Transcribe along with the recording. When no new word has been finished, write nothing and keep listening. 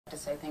to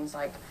say things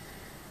like,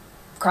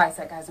 Christ,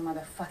 that guy's a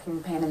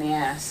motherfucking pain in the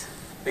ass.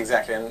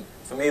 Exactly, and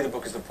for me the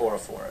book is the poorer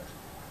for it.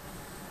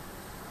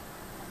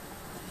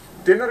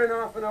 Dinner in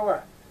half an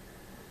hour.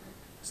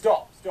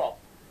 Stop.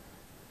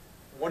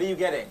 What are you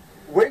getting?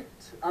 Wait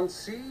and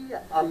see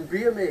and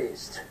be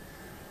amazed.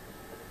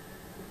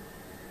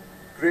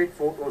 Great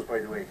photos, by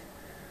the way.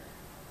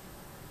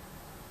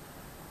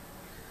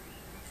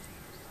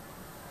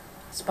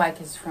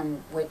 Spike is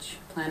from which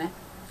planet?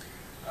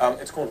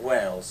 It's called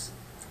Wales.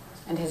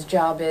 And his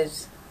job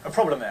is? A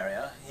problem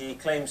area. He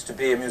claims to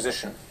be a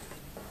musician.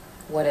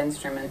 What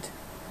instrument?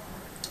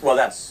 Well,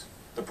 that's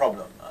the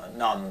problem.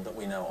 None that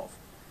we know of.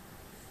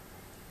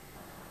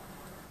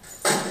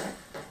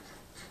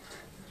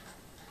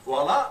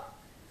 Voila!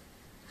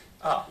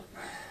 Ah,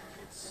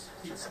 it's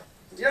pizza.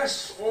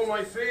 Yes, all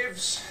my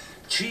faves.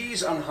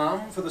 Cheese and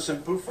ham for the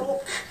simple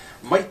folk.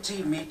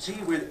 Mighty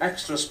meaty with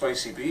extra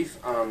spicy beef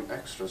and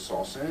extra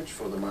sausage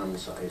for the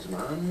man-sized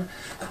man.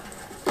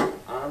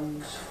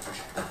 And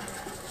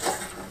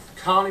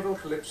carnival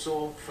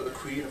calypso for the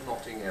Queen of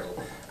Notting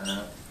Hill.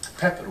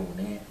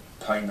 Pepperoni,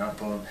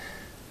 pineapple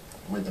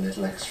with a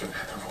little extra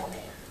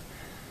pepperoni.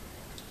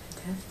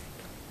 Fantastic.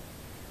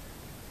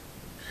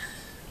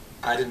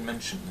 I didn't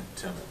mention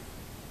that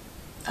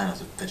Anna's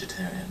a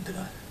vegetarian, did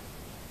I?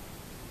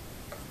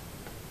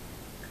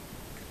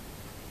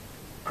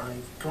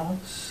 I've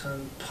got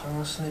some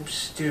parsnip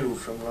stew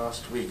from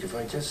last week. If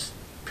I just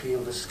peel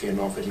the skin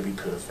off, it'll be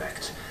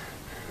perfect.